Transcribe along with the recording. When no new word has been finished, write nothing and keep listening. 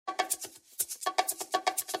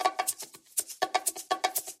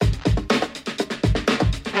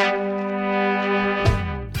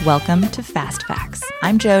Welcome to Fast Facts.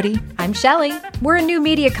 I'm Jody. I'm Shelly. We're a new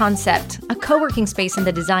media concept, a co-working space in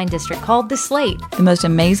the design district called The Slate. The most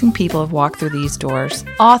amazing people have walked through these doors.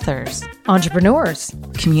 Authors, Entrepreneurs,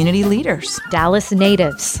 community leaders, Dallas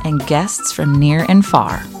natives, and guests from near and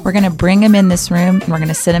far. We're going to bring them in this room, and we're going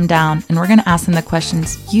to sit them down, and we're going to ask them the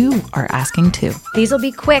questions you are asking too. These will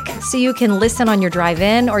be quick, so you can listen on your drive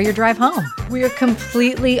in or your drive home. We're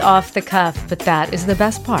completely off the cuff, but that is the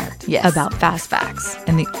best part about Fast Facts.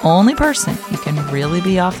 And the only person you can really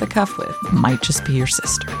be off the cuff with might just be your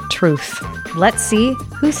sister. Truth. Let's see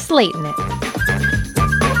who's slating it.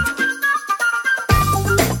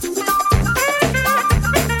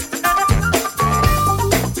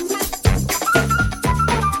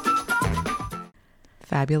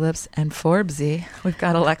 Fabulous and Forbesy. We've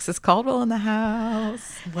got Alexis Caldwell in the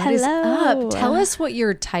house. What is up? Tell us what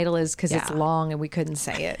your title is, because it's long and we couldn't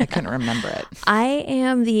say it. I couldn't remember it. I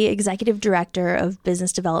am the Executive Director of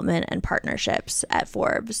Business Development and Partnerships at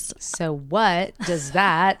Forbes. So what does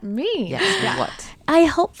that mean? Yes, what? I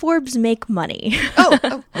help Forbes make money.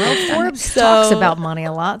 Well, Forbes talks about money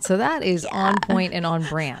a lot, so that is on point and on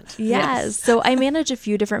brand. Yes. So I manage a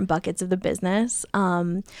few different buckets of the business.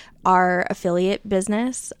 Our affiliate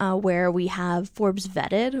business, where we have Forbes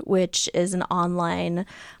Vetted, which is an online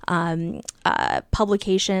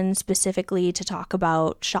publication specifically to talk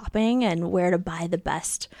about shopping and where to buy the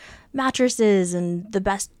best mattresses and the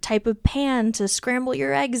best type of pan to scramble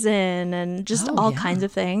your eggs in, and just all kinds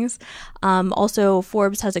of things. Also,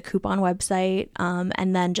 Forbes has a coupon website,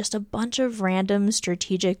 and then just a bunch of random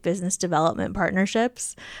strategic business development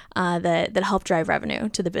partnerships that help drive revenue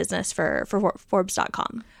to the business for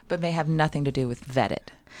Forbes.com. But they have nothing to do with Vetted.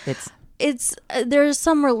 It's there's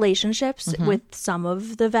some relationships with some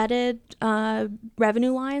of the vetted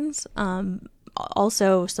revenue lines.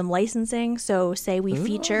 Also some licensing. So say we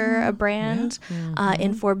feature a brand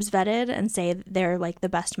in Forbes Vetted and say they're like the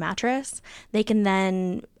best mattress, they can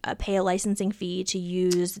then pay a licensing fee to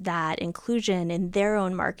use that inclusion in their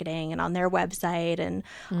own marketing and on their website and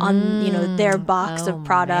on their box of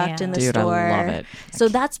product in the store. I love it. So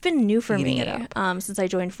that's been new for me since I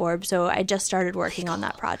joined Forbes. So I just started working on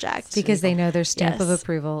that project because they know their stamp of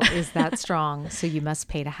approval is that strong, so you must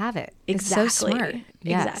pay to have it. Exactly. It's so smart.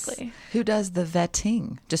 Yes. Exactly. Who does the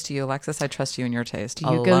vetting? Just you, Alexis. I trust you and your taste.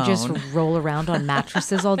 Do you go just roll around on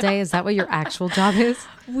mattresses all day? Is that what your actual job is?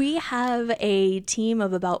 We have a team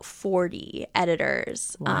of about 40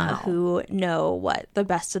 editors who know what the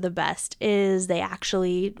best of the best is. They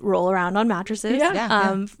actually roll around on mattresses.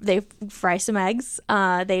 They fry some eggs.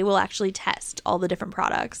 They will actually test all the different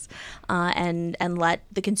products and let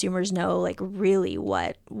the consumers know like really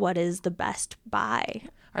what is the best buy.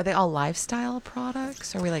 Are they all lifestyle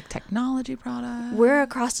products? Are we like technology products? We're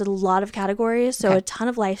across a lot of categories. So a ton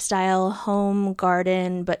of lifestyle, home,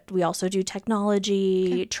 garden, but we also do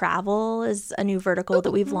technology. Travel is a new vertical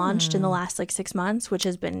that we've launched in the last 6 months, which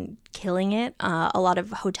has been killing it. A lot of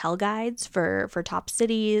hotel guides for top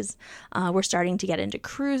cities. We're starting to get into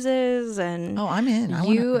cruises. And I'm in.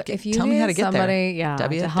 If you tell me how to get somebody, there.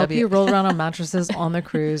 To help you roll around on mattresses on the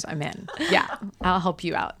cruise, I'm in. Yeah, I'll help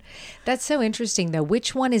you out. That's so interesting, though.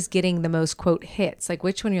 Which one is getting the most, quote, hits? Like,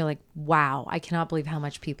 which one you're like, wow, I cannot believe how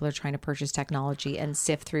much people are trying to purchase technology and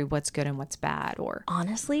sift through what's good and what's bad? Or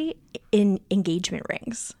honestly, in engagement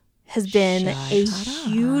rings has been a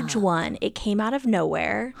huge one. It came out of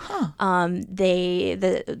nowhere.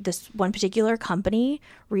 This one particular company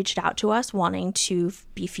reached out to us wanting to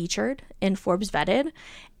be featured in Forbes Vetted,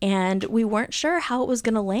 and we weren't sure how it was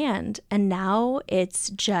going to land. And now it's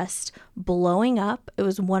just blowing up. It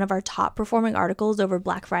was one of our top performing articles over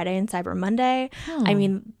Black Friday and Cyber Monday. I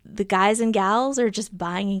mean, the guys and gals are just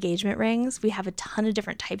buying engagement rings. We have a ton of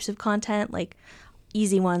different types of content, like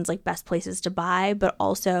easy ones like best places to buy, but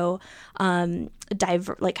also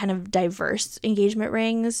diverse engagement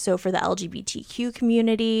rings. So for the LGBTQ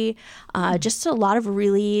community, just a lot of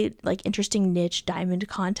really interesting niche diamond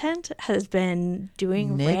content has been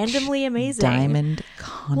doing randomly amazing. Diamond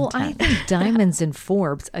content. Well, I think diamonds in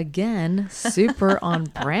Forbes, again, super on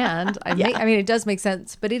brand. I mean, it does make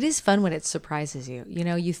sense, but it is fun when it surprises you. You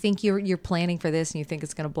know, you think you're planning for this and you think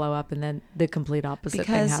it's going to blow up, and then the complete opposite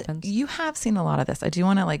thing happens. You have seen a lot of this. I do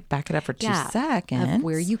want to back it up for 2 seconds. Of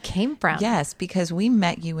where you came from. Yes, because because we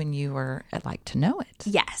met you when you were at Like to Know It.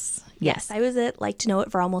 Yes. I was at Like to Know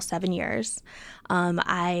It for almost 7 years.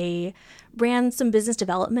 I ran some business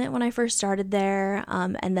development when I first started there,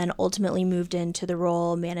 and then ultimately moved into the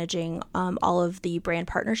role managing all of the brand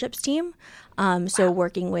partnerships team. So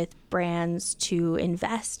working with brands to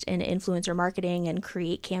invest in influencer marketing and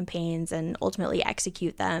create campaigns and ultimately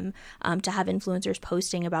execute them, to have influencers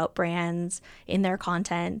posting about brands in their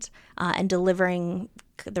content, and delivering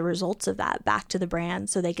the results of that back to the brand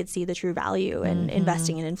so they could see the true value in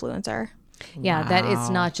investing in influencer. Yeah, that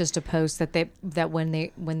it's not just a post that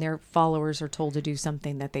when their followers are told to do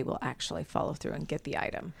something that they will actually follow through and get the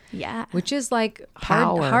item. Yeah. Which is like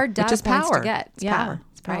Power. hard data Which is points power. to get. It's yeah. power.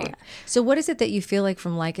 It's power. Right. So what is it that you feel like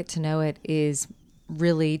from Like It to Know It is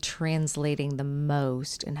really translating the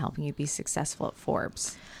most and helping you be successful at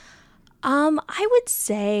Forbes? I would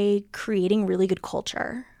say creating really good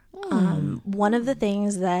culture. One of the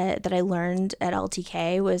things that I learned at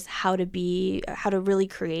LTK was how to really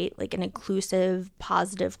create like an inclusive,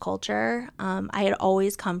 positive culture. I had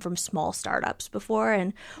always come from small startups before,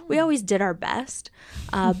 and we always did our best.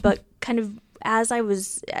 But kind of as I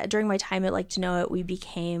was during my time at Like to Know It, we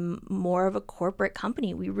became more of a corporate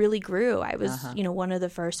company. We really grew. I was, one of the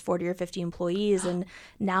first 40 or 50 employees, and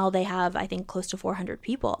now they have, I think, close to 400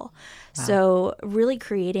 people. Wow. So really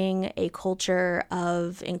creating a culture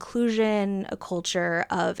of inclusion, a culture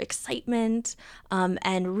of excitement,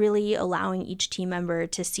 and really allowing each team member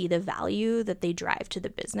to see the value that they drive to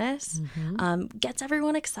the business, gets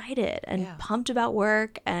everyone excited and pumped about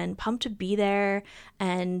work and pumped to be there,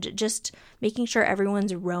 and just making sure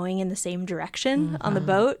everyone's rowing in the same direction on the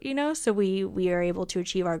boat, so we are able to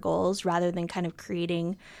achieve our goals rather than kind of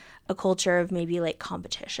creating a culture of maybe like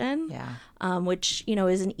competition, which,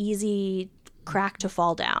 is an easy crack to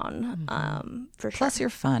fall down, for sure. Plus you're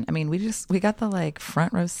fun. I mean, we got the like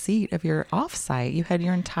front row seat of your offsite. You had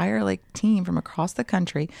your entire like team from across the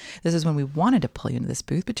country. This is when we wanted to pull you into this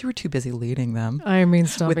booth, but you were too busy leading them. I mean,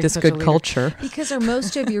 stop with being this such a good leader. culture. Because are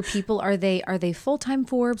most of your people, are they full-time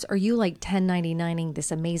Forbes? Are you like 1099ing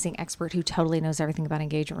this amazing expert who totally knows everything about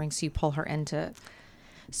engagement rings, so you pull her into?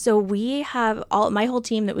 So we have my whole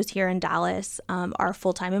team that was here in Dallas are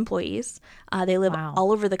full-time employees. They live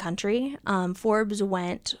all over the country. Forbes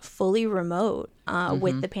went fully remote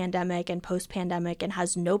with the pandemic and post-pandemic and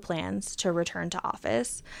has no plans to return to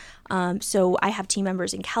office. So I have team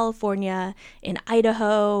members in California, in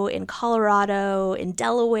Idaho, in Colorado, in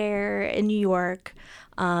Delaware, in New York,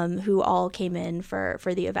 who all came in for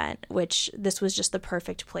the event, which this was just the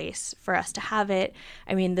perfect place for us to have it.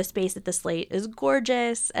 I mean, the space at the Slate is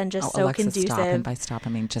gorgeous and just so Alexa, conducive. Stop, and by stop, I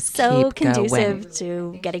mean just so keep conducive going.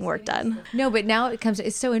 to getting work done. No, but now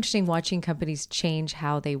it's so interesting watching companies change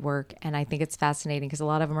how they work. And I think it's fascinating because a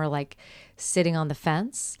lot of them are like sitting on the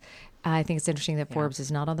fence. I think it's interesting that Forbes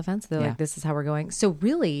is not on the fence. They're like, this is how we're going. So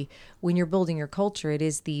really, when you're building your culture, it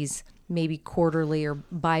is these maybe quarterly or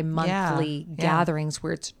bi-monthly gatherings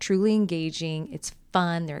where it's truly engaging, it's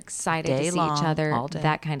fun, they're excited to see each other,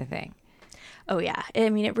 that kind of thing. Oh, yeah. I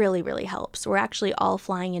mean, it really, really helps. We're actually all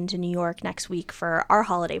flying into New York next week for our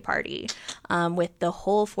holiday party with the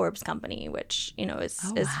whole Forbes company, which,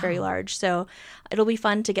 is very large. So it'll be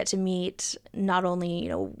fun to get to meet not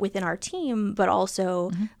only, within our team, but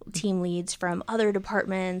also team leads from other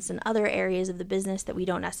departments and other areas of the business that we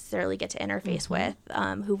don't necessarily get to interface with,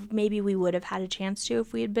 who maybe we would have had a chance to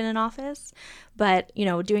if we had been in office. But,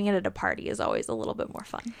 doing it at a party is always a little bit more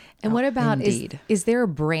fun. And what about, is there a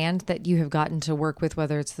brand that you have gotten to work with,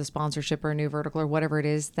 whether it's the sponsorship or a new vertical or whatever it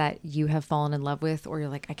is that you have fallen in love with, or you're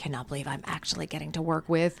like, I cannot believe I'm actually getting to work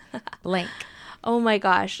with blank? Oh my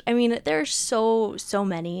gosh. I mean, there's so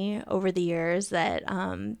many over the years that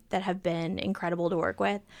that have been incredible to work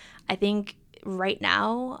with. I think right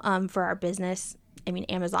now, for our business, I mean,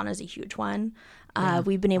 Amazon is a huge one.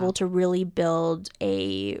 We've been able to really build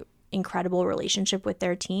a incredible relationship with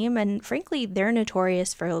their team, and frankly they're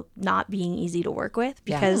notorious for not being easy to work with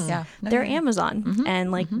because they're Amazon and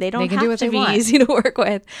like they don't have to be easy to work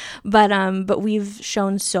with, but we've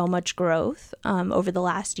shown so much growth over the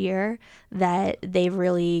last year that they've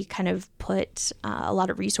really kind of put a lot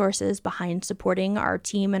of resources behind supporting our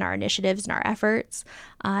team and our initiatives and our efforts,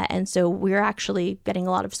 and so we're actually getting a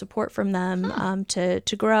lot of support from them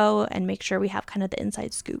to grow and make sure we have kind of the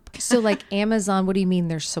inside scoop. So like Amazon, what do you mean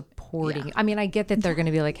they're supporting? I mean, I get that they're going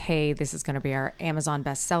to be like, hey, this is going to be our Amazon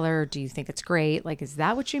bestseller. Do you think it's great? Like, is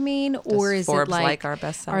that what you mean? Or is Forbes it like our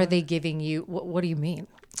bestseller? Are they giving you, what do you mean?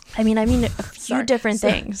 I mean a few different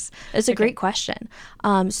things. It's a great question.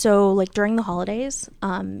 So like during the holidays,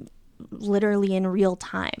 literally in real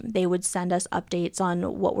time. They would send us updates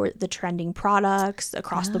on what were the trending products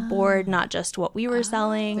across the board, not just what we were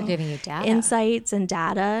selling. They're giving you data. Insights and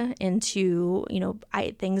data into,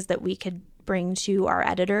 things that we could bring to our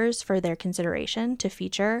editors for their consideration to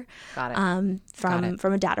feature. Got it.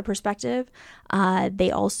 From a data perspective.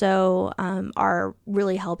 They also are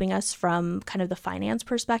really helping us from kind of the finance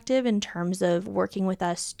perspective in terms of working with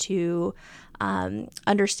us to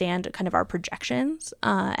understand kind of our projections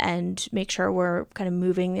and make sure we're kind of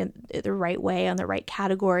moving in the right way on the right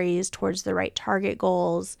categories towards the right target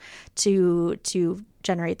goals to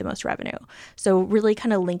generate the most revenue. So really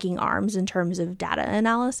kind of linking arms in terms of data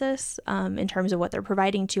analysis, in terms of what they're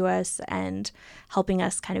providing to us and helping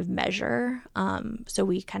us kind of measure so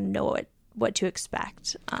we kind of know what to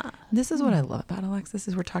expect. This is what I love about Alexis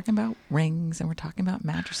is we're talking about rings and we're talking about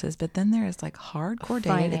mattresses, but then there is like hardcore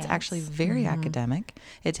data. It's actually very academic.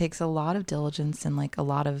 It takes a lot of diligence and like a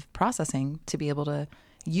lot of processing to be able to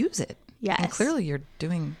use it. Yes. And clearly you're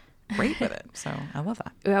doing great with it. So I love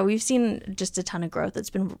that. Yeah, we've seen just a ton of growth. It's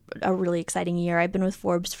been a really exciting year. I've been with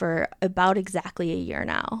Forbes for about exactly a year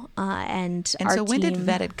now. And our so when did team-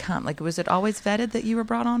 Vetted come? Like, was it always Vetted that you were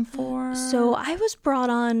brought on for? So I was brought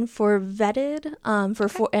on for Vetted,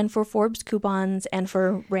 for Forbes coupons and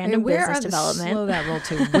for random business development. Slow that roll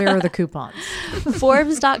too. Where are the coupons?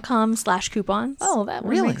 Forbes.com/coupons. Oh, that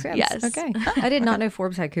Really? makes sense. Yes. Okay. I did not know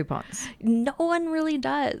Forbes had coupons. No one really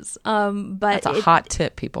does. But That's a hot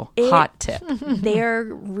tip, people. Hot tip. They're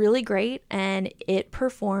really great and it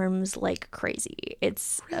performs like crazy.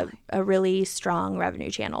 It's a really strong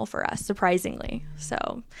revenue channel for us, surprisingly.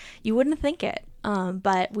 So you wouldn't think it.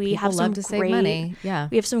 But we People have some love to save money. Yeah.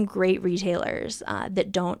 We have some great retailers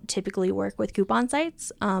that don't typically work with coupon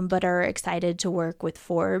sites, but are excited to work with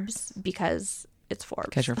Forbes because it's Forbes.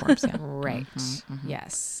 Because you're Forbes, yeah. Right.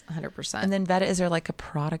 Yes. 100%. And then vet, is there like a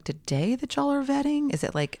product a day that y'all are vetting? Is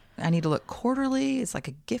it like I need to look quarterly? It's like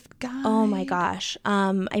a gift guide? Oh my gosh.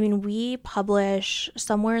 We publish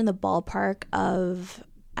somewhere in the ballpark of,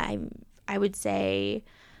 I would say,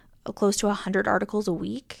 close to 100 articles a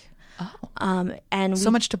week. Oh. And so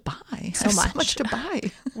much to buy. So So much. much to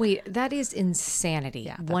buy. Wait, that is insanity.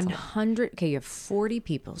 Yeah, that's 100. Okay, you have 40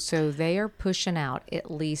 people. So they are pushing out at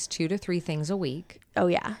least 2 to 3 things a week. Oh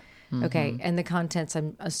yeah. Okay. And the content's,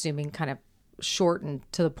 I'm assuming, kind of short and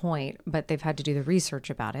to the point, but they've had to do the research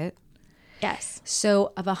about it. Yes.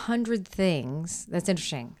 So of 100 things, that's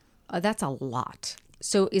interesting. That's a lot.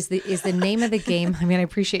 So is the name of the game? I mean, I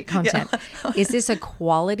appreciate content. Is this a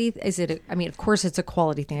quality? Is it? Of course, it's a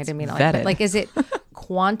quality thing. I didn't mean it like that. Vetted. Like, is it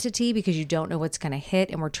quantity because you don't know what's going to hit,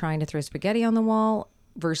 and we're trying to throw spaghetti on the wall,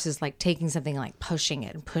 versus like taking something like pushing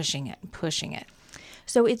it and pushing it and pushing it?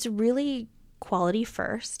 So it's really quality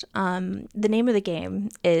first. The name of the game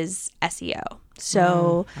is SEO.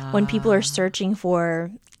 So when people are searching for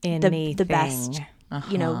the best,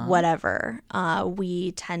 whatever,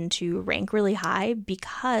 we tend to rank really high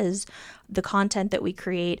because the content that we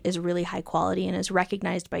create is really high quality and is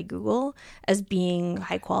recognized by Google as being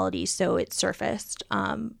high quality. So it's surfaced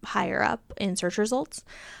higher up in search results.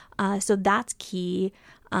 So that's key.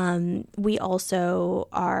 We also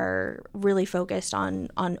are really focused on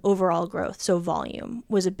overall growth. So volume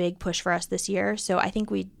was a big push for us this year. So I think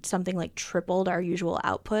we something like tripled our usual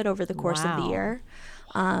output over the course of the year.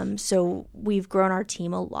 So we've grown our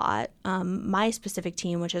team a lot. My specific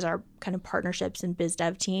team, which is our kind of partnerships and biz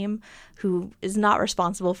dev team, who is not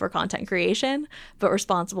responsible for content creation, but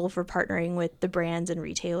responsible for partnering with the brands and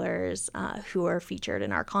retailers who are featured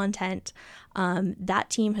in our content. That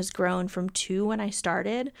team has grown from 2 when I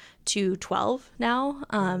started to 12 now,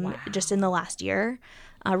 just in the last year.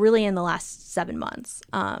 Really in the last 7 months.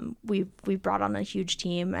 We've brought on a huge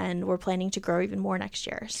team and we're planning to grow even more next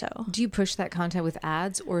year. So Do you push that content with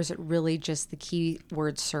ads, or is it really just the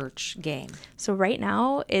keyword search game? So right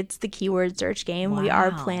now it's the keyword search game. We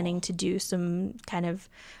are planning to do some kind of,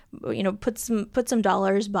 put some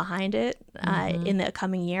dollars behind it in the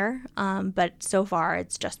coming year. But so far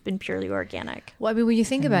it's just been purely organic. Well, I mean, when you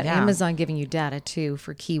think about Yeah. Amazon giving you data too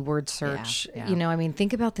for keyword search,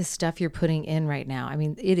 think about the stuff you're putting in right now. I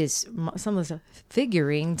mean, it is some of the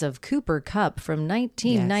figurines of Cooper Cup from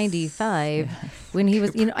 1995 when he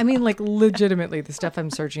was, legitimately the stuff I'm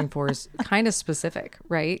searching for is kind of specific,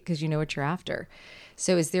 right? Because you know what you're after.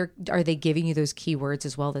 So are they giving you those keywords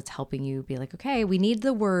as well that's helping you be like, okay, we need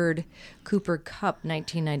the word Cooper Cup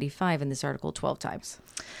 1995 in this article 12 times?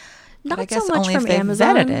 Not I guess so much only from if they've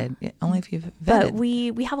Amazon. vetted it. Only if you've vetted. But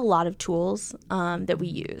we have a lot of tools that we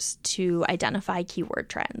use to identify keyword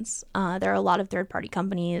trends. There are a lot of third-party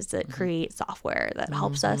companies that create software that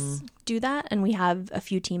helps us do that. And we have a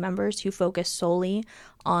few team members who focus solely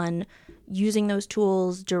on using those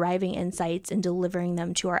tools, deriving insights, and delivering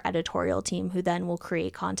them to our editorial team, who then will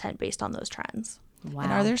create content based on those trends. Wow.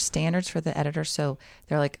 And are there standards for the editor? So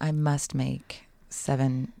they're like, I must make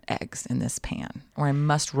 7 eggs in this pan, or I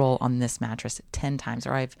must roll on this mattress 10 times,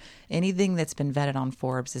 or I've anything that's been vetted on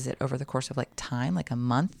Forbes. Is it over the course of like time, like a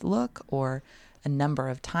month look, or a number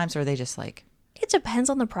of times, or are they just like? It depends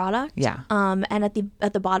on the product. Yeah. And at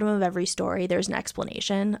the bottom of every story, there's an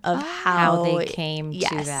explanation of how they came to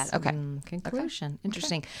Yes. that Okay. conclusion.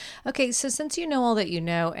 Interesting. Okay, so since you know all that you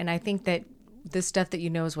know, and I think that this stuff that you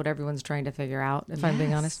know is what everyone's trying to figure out, if I'm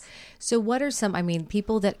being honest. So what are some, I mean,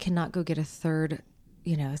 people that cannot go get a third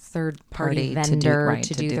party vendor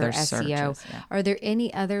to do their SEO. searches, yeah. Are there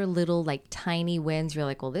any other little like tiny wins you're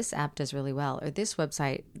like, well, this app does really well, or this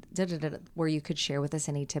website, where you could share with us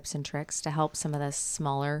any tips and tricks to help some of the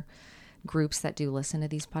smaller groups that do listen to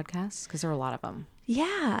these podcasts? Because there are a lot of them.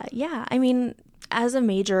 Yeah. I mean, as a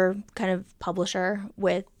major kind of publisher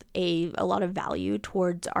with a lot of value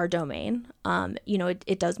towards our domain,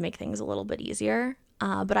 it does make things a little bit easier.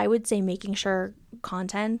 But I would say making sure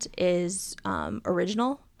content is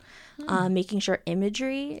original, making sure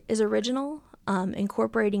imagery is original,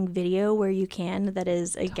 incorporating video where you can that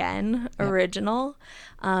is, again, original,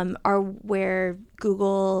 are where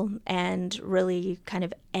Google and really kind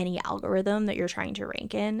of any algorithm that you're trying to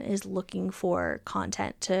rank in is looking for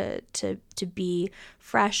content to be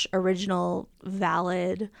fresh, original,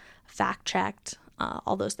 valid, fact-checked,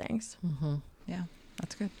 all those things. Mm-hmm. Yeah.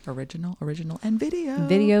 That's good. Original, and video.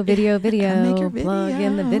 Video. Come make your Plug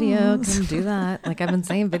in the video. Come do that. Like I've been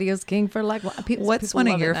saying, video's king for like, what's one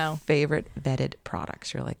of your favorite vetted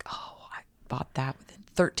products? You're like, oh, I bought that within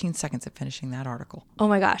 13 seconds of finishing that article. Oh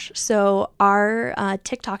my gosh. So our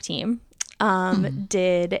TikTok team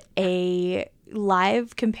did a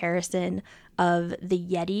live comparison of the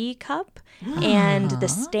Yeti cup and the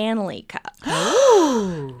Stanley cup.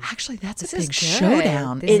 Oh, actually, that's a big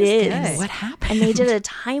showdown. It is. What happened? And they did a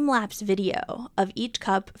time-lapse video of each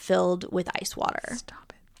cup filled with ice water.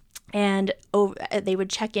 Stop it. And they would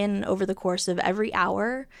check in over the course of every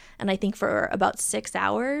hour, and I think for about 6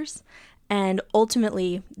 hours. And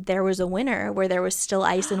ultimately, there was a winner where there was still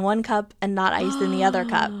ice in one cup and not ice in the other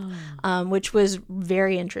cup, which was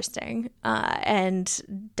very interesting.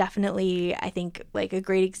 And definitely, I think, like a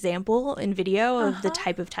great example in video of the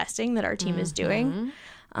type of testing that our team is doing.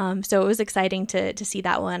 So it was exciting to see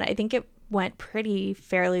that one. I think it went fairly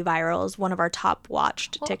viral as one of our top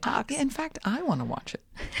watched TikToks. In fact, I want to watch it.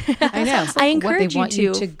 I know. I encourage what they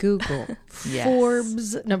you want you to Google. Yes.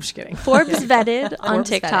 Forbes. No, I'm just kidding. Forbes vetted on Forbes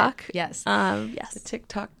TikTok. vetted. Yes. Yes. The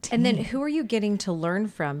TikTok team. And then who are you getting to learn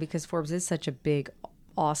from? Because Forbes is such a big,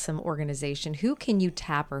 awesome organization. Who can you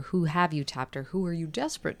tap, or who have you tapped, or who are you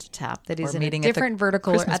desperate to tap that is in a different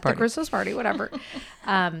vertical, or at the Christmas party, whatever,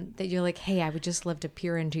 that you're like, hey, I would just love to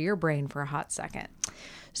peer into your brain for a hot second.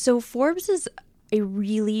 So Forbes is a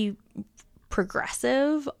really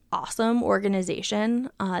progressive, awesome organization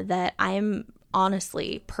that I'm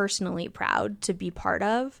honestly, personally proud to be part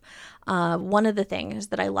of. One of the things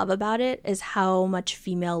that I love about it is how much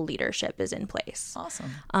female leadership is in place.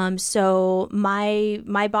 Awesome. So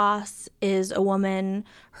my boss is a woman.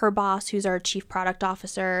 Her boss, who's our chief product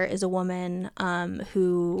officer, is a woman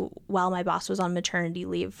who, while my boss was on maternity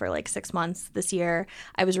leave for like 6 months this year,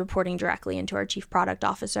 I was reporting directly into our chief product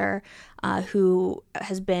officer, who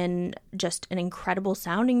has been just an incredible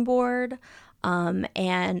sounding board.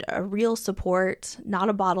 And a real support, not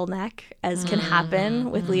a bottleneck, as can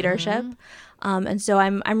happen with leadership. And so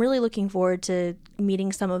I'm really looking forward to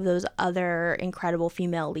meeting some of those other incredible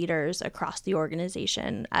female leaders across the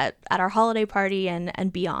organization at our holiday party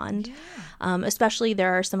and beyond. Yeah. Especially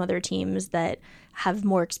there are some other teams that have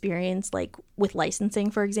more experience, like with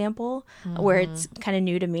licensing, for example, where it's kind of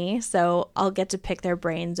new to me. So I'll get to pick their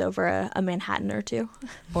brains over a Manhattan or two.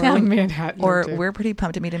 Or we're pretty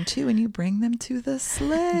pumped to meet him too, and you bring them to the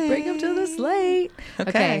slate. Bring them to the slate.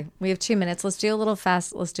 Okay. We have 2 minutes. Let's do a little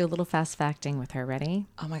fast facting with her. Ready?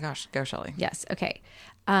 Oh my gosh. Go, Shelley. Yes. Okay.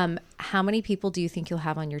 How many people do you think you'll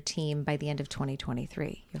have on your team by the end of 2023?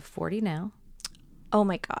 You have 40 now. Oh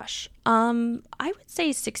my gosh. I would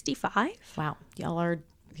say 65. Wow. Y'all are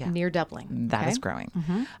near doubling. That is growing.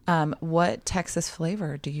 What Texas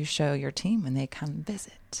flavor do you show your team when they come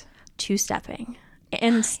visit? Two-stepping.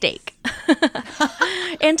 and steak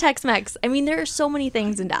and Tex-Mex. I mean, there are so many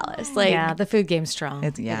things in Dallas. Like, yeah, the food game's strong.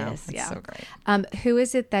 It's yeah. so great. Who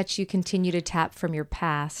is it that you continue to tap from your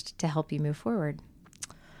past to help you move forward?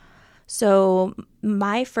 So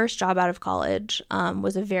my first job out of college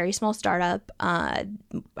was a very small startup. I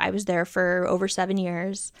was there for over 7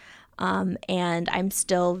 years, and I'm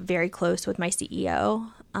still very close with my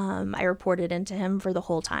CEO. I reported into him for the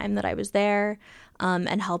whole time that I was there,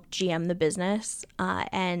 and helped GM the business.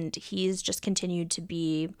 And he's just continued to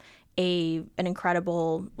be an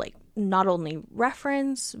incredible, like, not only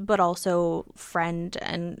reference, but also friend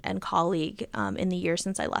and colleague in the years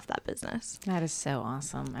since I left that business. That is so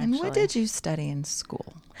awesome. Actually. And what did you study in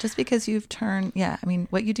school? Just because you've turned,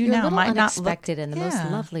 what you do You're now might not look unexpected in the most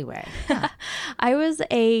lovely way. I was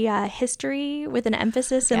a history with an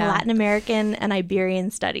emphasis in Latin American and Iberian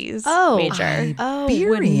studies major.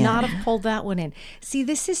 Would not have pulled that one in. See,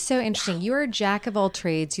 this is so interesting. You're a jack of all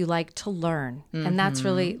trades. You like to learn, and that's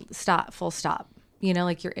really full stop. You know,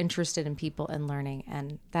 like, you're interested in people and learning,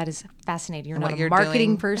 and that is fascinating. You're not a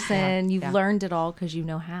marketing person. You've learned it all because you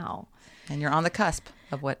know how. And you're on the cusp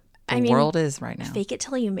of what the world is right now. Fake it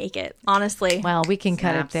till you make it, honestly. Well, we can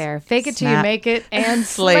cut it there. Fake it till you make it and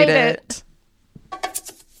slate it.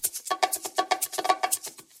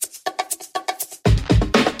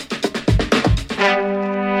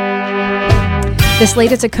 The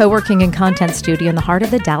Slate is a co-working and content studio in the heart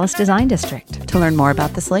of the Dallas Design District. To learn more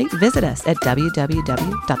about The Slate, visit us at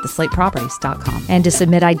www.theslateproperties.com. And to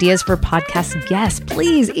submit ideas for podcast guests,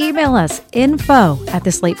 please email us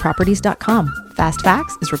info@theslateproperties.com. Fast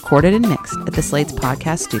Facts is recorded and mixed at The Slate's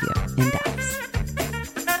podcast studio in Dallas.